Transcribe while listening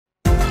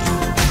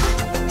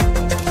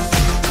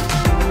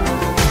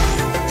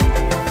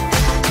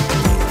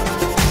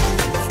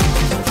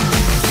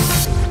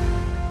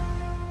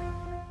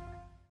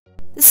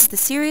the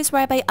series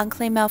where I buy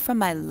unclaimed mail from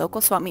my local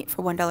swap meet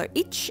for $1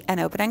 each and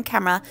open on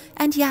camera,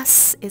 and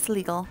yes, it's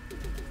legal.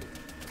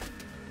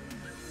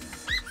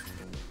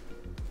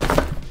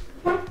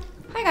 Hi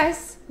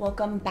guys,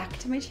 welcome back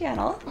to my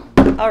channel.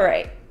 All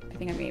right, I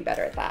think I'm getting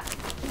better at that.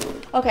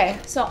 Okay,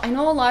 so I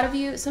know a lot of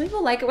you, some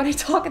people like it when I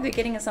talk at the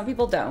beginning and some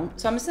people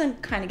don't. So I'm just gonna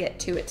kind of get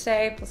to it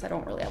today, plus I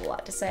don't really have a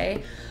lot to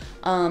say.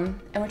 I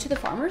went to the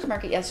farmer's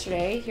market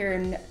yesterday here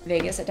in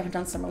Vegas at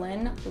downtown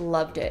Summerlin.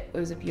 Loved it. It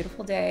was a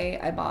beautiful day.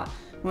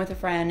 Went with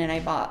a friend and I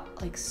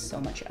bought like so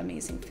much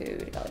amazing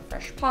food. I got like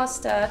fresh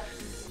pasta,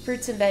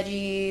 fruits and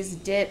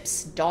veggies,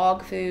 dips,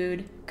 dog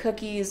food,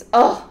 cookies.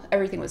 Oh,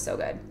 everything was so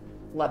good.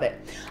 Love it.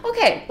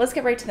 Okay, let's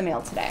get right to the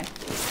mail today.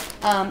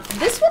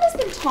 This one has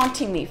been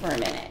taunting me for a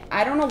minute.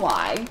 I don't know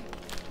why.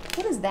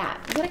 What is that?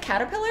 Is that a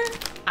caterpillar?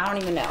 I don't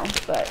even know,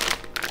 but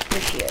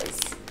here she is.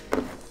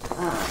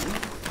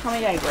 How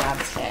many did I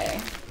grab today?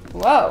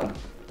 Whoa,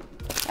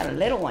 got a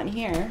little one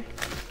here.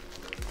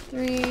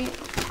 3,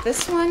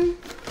 this one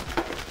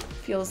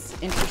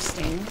feels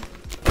interesting.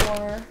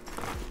 4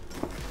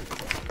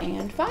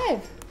 and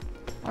 5.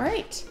 All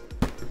right.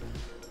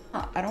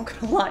 I don't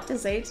got a lot to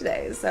say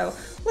today, so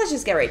let's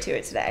just get right to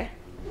it today.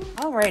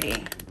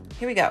 Alrighty,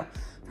 here we go.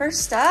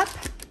 First up,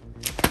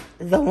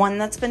 the one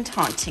that's been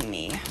taunting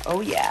me.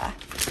 Oh yeah.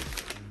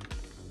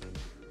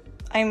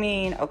 I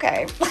mean,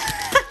 okay.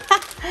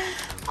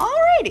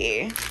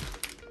 Alrighty.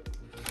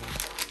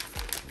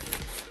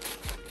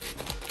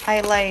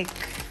 I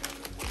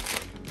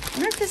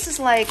wonder if this is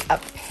like a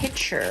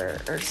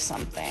picture or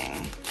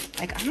something.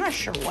 Like, I'm not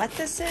sure what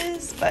this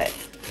is, but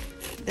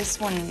this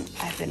one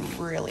I've been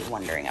really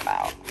wondering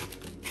about.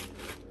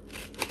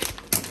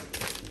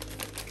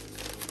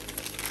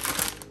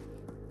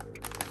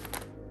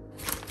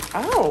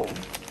 Oh,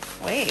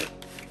 wait.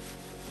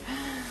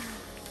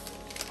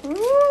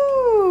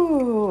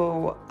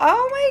 Ooh,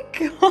 oh my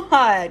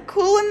God.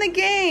 Cool in the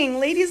Gang,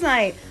 ladies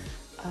night.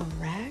 A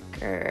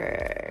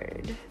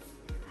record.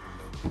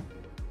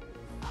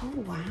 Oh,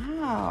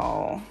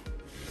 wow.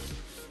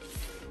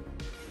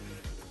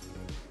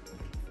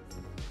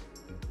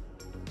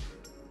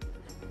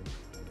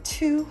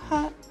 Too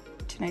hot,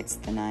 tonight's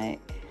the night.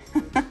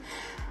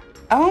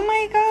 Oh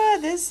my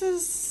God, this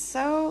is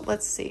so,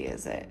 let's see,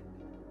 is it?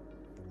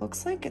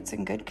 Looks like it's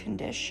in good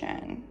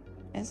condition.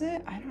 Is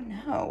it? I don't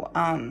know.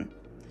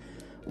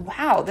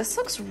 Wow, this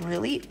looks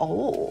really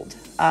old.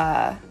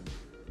 Yeah,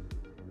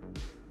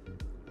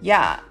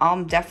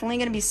 I'm definitely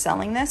gonna be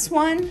selling this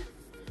one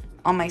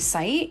on my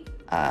site.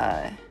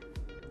 Does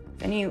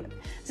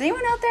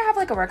anyone out there have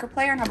like a record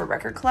player and have a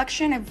record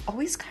collection? I've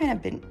always kind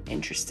of been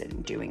interested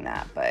in doing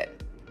that, but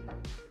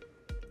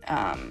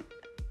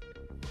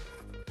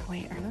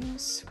wait, are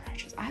those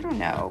scratches? I don't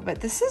know, but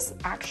this is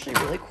actually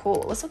really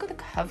cool. Let's look at the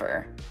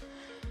cover.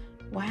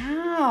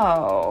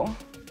 Wow,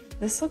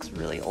 this looks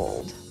really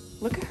old.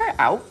 Look at her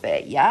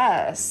outfit.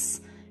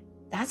 Yes,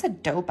 that's a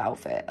dope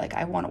outfit. Like,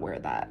 I want to wear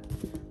that.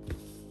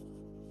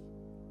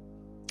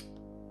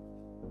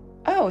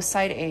 Oh,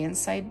 side A and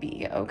side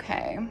B.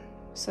 Okay,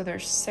 so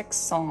there's 6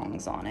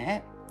 songs on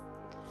it.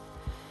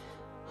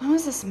 When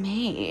was this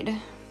made?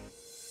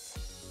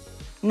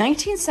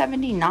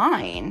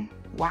 1979.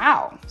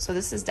 Wow, so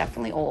this is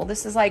definitely old.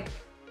 This is like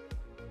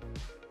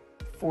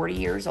 40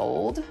 years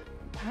old.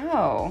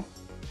 Wow,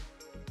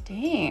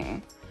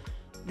 dang.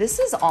 This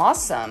is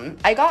awesome.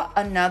 I got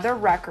another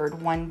record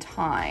one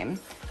time.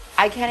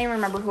 I can't even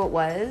remember who it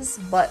was,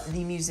 but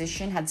the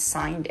musician had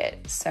signed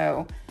it.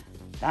 So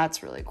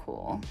that's really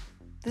cool.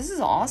 This is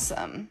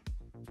awesome.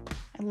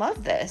 I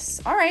love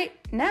this. All right,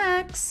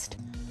 next.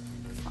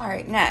 All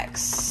right,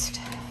 next.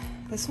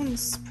 This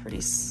one's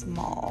pretty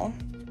small.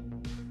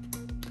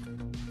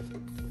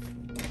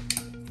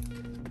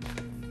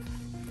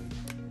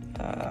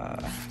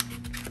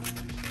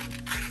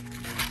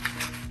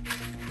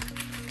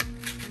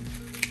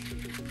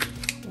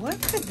 What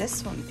could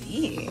this one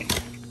be?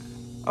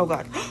 Oh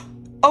God.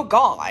 Oh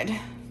God.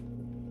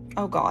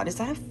 Oh God, is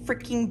that a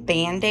freaking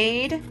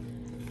Band-Aid?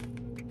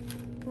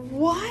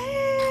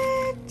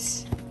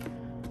 What?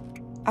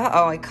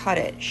 Uh-oh, I cut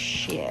it.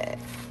 Shit.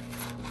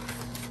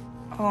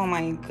 Oh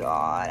my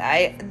God.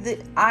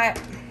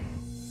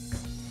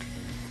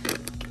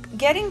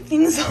 Getting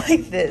things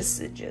like this,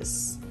 it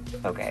just,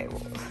 okay.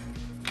 Well,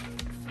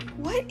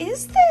 what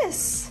is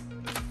this?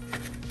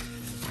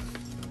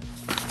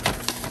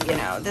 You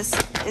know, this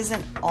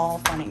isn't all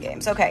fun and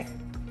games. Okay,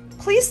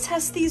 please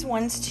test these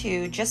ones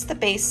too. Just the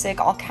basic.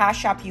 I'll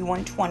cash app you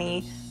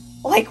 120.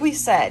 Like we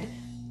said,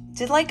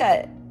 did like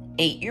a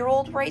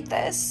 8-year-old write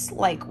this?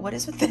 Like, what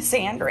is with this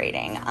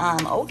handwriting?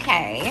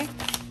 Okay.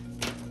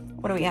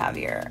 What do we have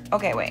here?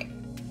 Okay, wait.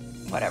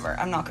 Whatever.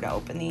 I'm not gonna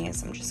open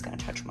these. I'm just gonna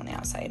touch them on the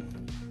outside.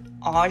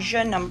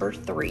 Aja number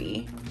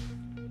 3.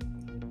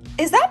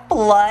 Is that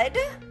blood?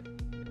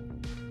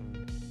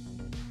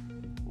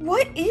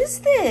 What is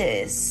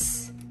this?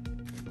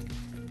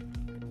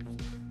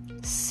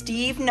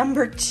 Steve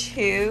number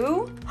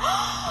 2?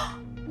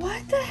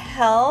 What the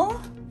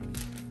hell?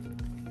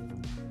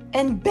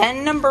 And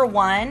Ben number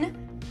 1?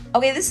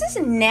 Okay, this is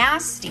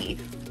nasty.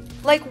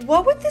 Like,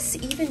 what would this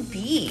even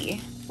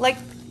be? Like,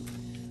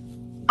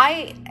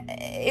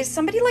 is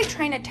somebody like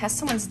trying to test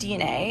someone's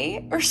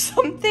DNA or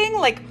something?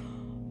 Like,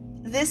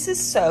 this is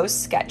so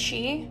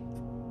sketchy.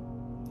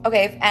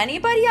 Okay, if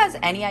anybody has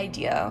any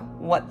idea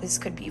what this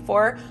could be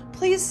for,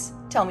 please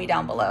tell me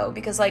down below,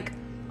 because like,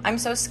 I'm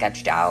so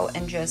sketched out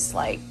and just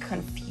like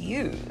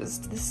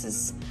confused. This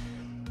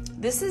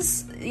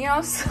is, you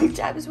know,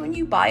 sometimes when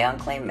you buy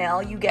Unclaimed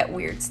Mail, you get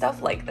weird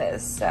stuff like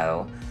this.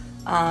 So,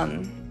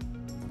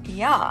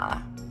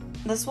 yeah,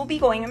 this will be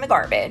going in the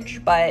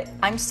garbage, but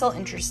I'm still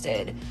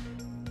interested.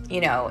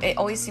 You know, it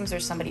always seems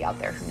there's somebody out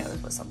there who knows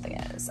what something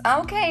is.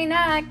 Okay,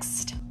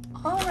 next.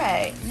 All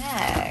right,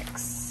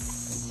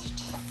 next.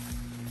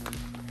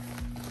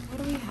 What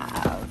do we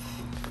have?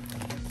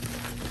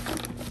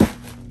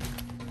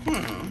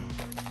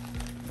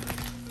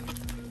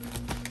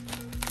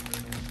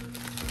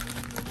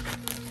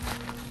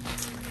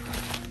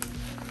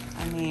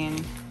 I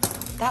mean,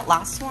 that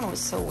last one was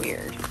so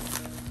weird.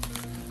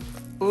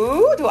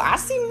 Ooh, do I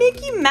see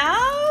Mickey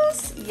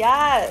Mouse?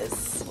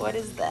 Yes. What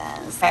is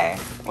this? Okay,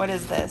 what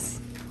is this?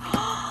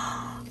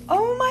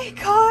 Oh my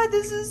God,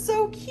 this is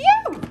so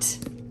cute.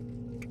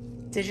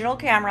 Digital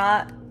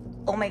camera.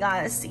 Oh my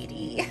God, a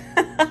CD.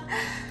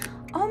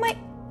 Oh my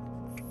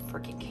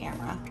freaking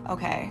camera.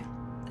 Okay.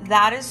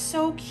 That is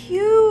so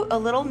cute. A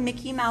little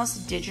Mickey Mouse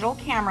digital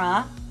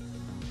camera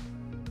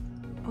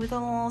with a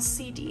little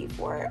CD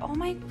for it. Oh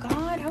my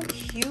God, how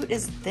cute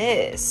is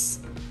this?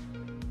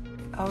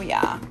 Oh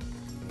yeah.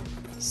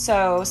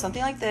 So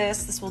something like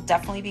this will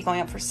definitely be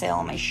going up for sale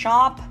in my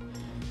shop.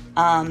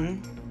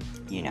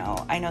 You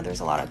know, I know there's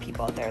a lot of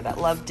people out there that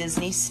love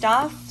Disney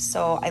stuff,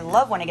 so I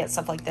love when I get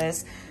stuff like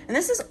this. And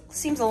this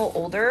seems a little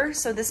older,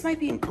 so this might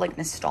be like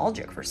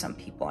nostalgic for some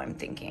people, I'm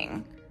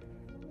thinking.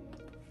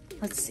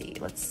 Let's see.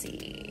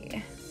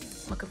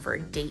 Looking for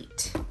a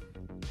date.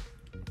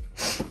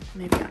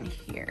 Maybe on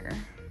here.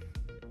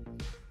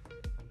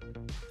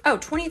 Oh,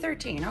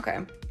 2013, okay.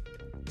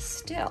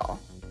 Still,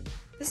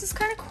 this is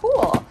kind of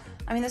cool.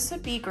 I mean, this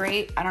would be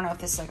great. I don't know if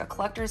this is like a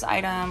collector's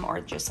item or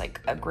just like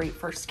a great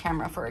first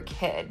camera for a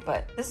kid,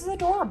 but this is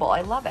adorable.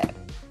 I love it.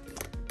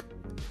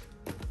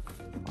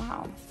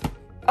 Wow.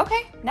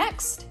 Okay,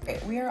 next. Okay,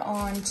 we are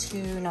on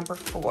to number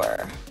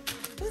 4.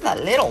 This is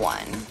that little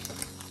one.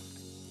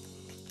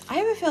 I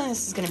have a feeling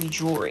this is gonna be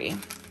jewelry.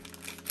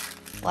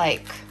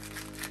 Like,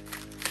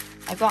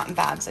 I've gotten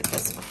bags like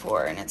this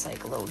before and it's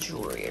like a little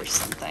jewelry or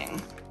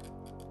something.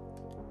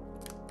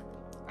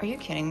 Are you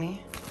kidding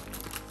me?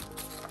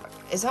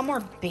 Is that more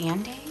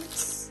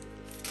Band-Aids?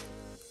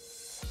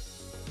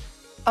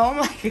 Oh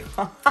my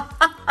God.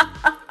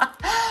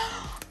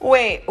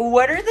 Wait,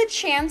 what are the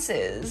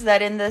chances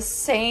that in the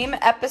same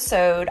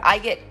episode I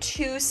get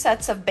 2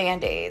 sets of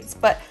Band-Aids,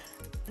 but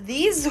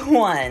these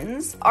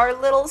ones are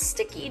little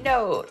sticky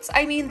notes?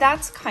 I mean,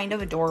 that's kind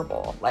of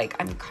adorable. Like,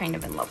 I'm kind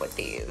of in love with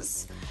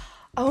these.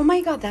 Oh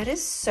my God, that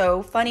is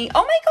so funny.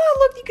 Oh my God,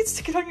 look, you can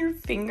stick it on your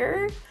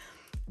finger.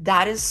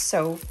 That is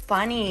so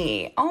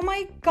funny. Oh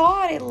my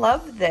God, I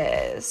love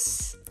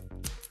this.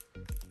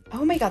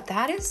 Oh my God,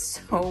 that is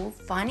so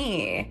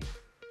funny.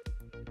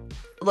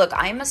 Look,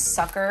 I'm a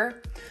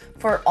sucker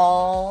for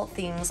all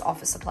things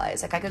office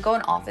supplies. Like, I could go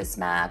in Office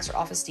Max or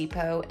Office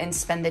Depot and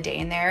spend the day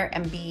in there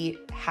and be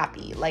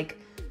happy. Like,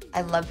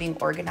 I love being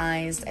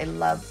organized. I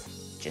love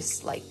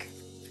just like,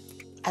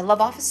 I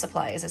love office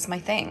supplies. It's my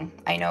thing.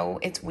 I know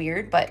it's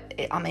weird, but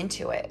I'm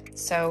into it.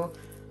 So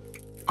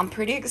I'm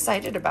pretty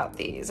excited about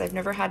these. I've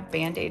never had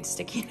Band-Aid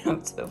sticky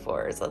notes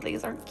before, so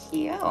these are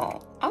cute.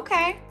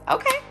 Okay,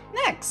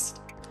 next.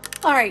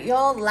 All right,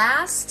 y'all,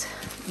 last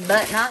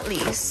but not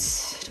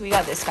least, we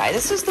got this guy.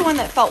 This was the one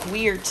that felt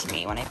weird to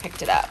me when I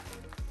picked it up.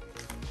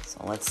 So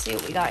let's see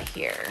what we got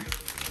here.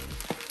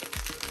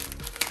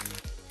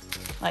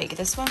 Like,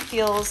 this one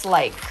feels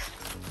like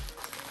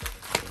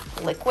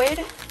liquid.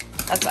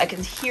 I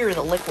can hear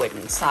the liquid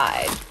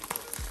inside.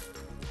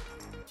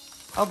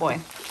 Oh boy.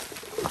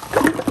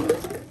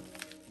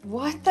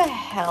 What the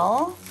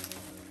hell?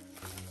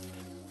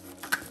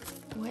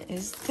 What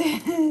is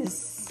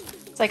this?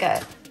 It's like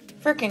a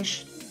freaking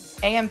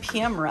AM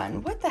PM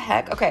run. What the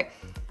heck? Okay.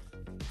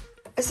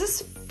 Is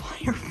this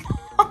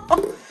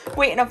fireball?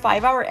 Wait, and a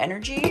 5-hour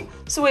energy?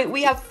 So wait,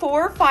 we have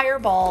 4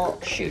 fireball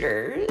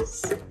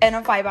shooters and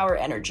a 5-hour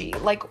energy.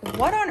 Like,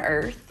 what on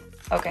earth?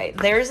 Okay,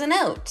 there's a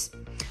note.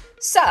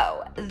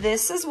 So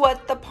this is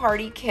what the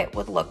party kit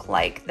would look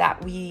like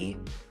that we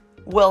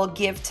will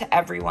give to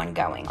everyone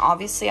going.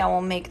 Obviously, I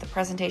will make the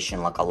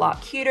presentation look a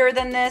lot cuter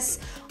than this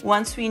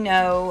once we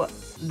know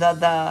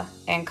the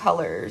and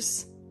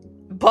colors.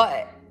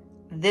 But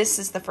this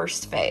is the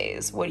first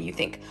phase. What do you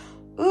think?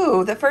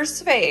 Ooh, the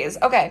first phase.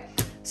 Okay,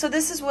 so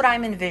this is what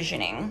I'm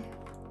envisioning.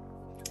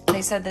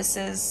 They said this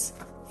is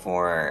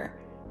for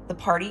the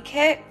party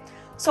kit.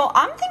 So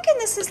I'm thinking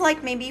this is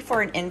like maybe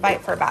for an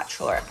invite for a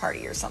bachelorette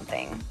party or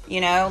something.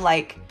 You know,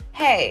 like,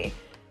 hey,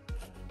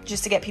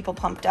 just to get people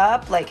pumped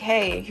up, like,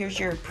 hey, here's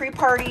your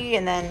pre-party,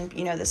 and then,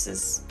 you know, this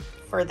is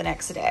for the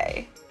next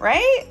day,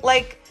 right?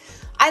 Like,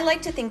 I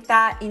like to think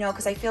that, you know,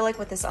 because I feel like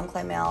with this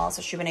unclaimed mail,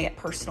 especially when I get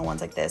personal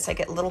ones like this, I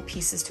get little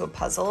pieces to a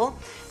puzzle.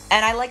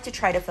 And I like to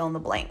try to fill in the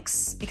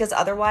blanks, because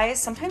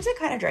otherwise sometimes it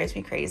kind of drives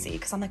me crazy,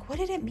 because I'm like, what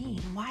did it mean?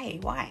 Why?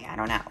 I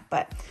don't know.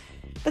 But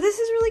this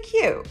is really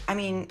cute. I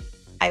mean,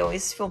 I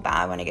always feel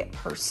bad when I get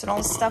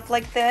personal stuff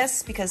like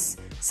this, because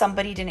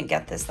somebody didn't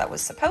get this that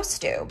was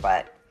supposed to,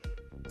 but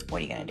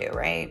what are you gonna do,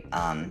 right?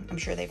 I'm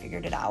sure they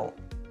figured it out.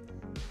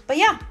 But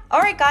yeah,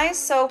 all right, guys.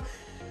 So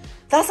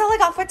that's all I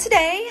got for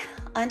today.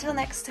 Until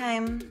next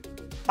time,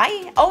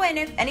 bye. Oh, and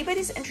if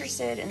anybody's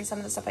interested in some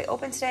of the stuff I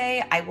opened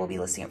today, I will be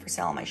listing it for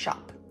sale on my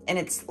shop, and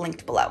it's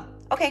linked below.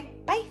 Okay,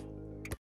 bye.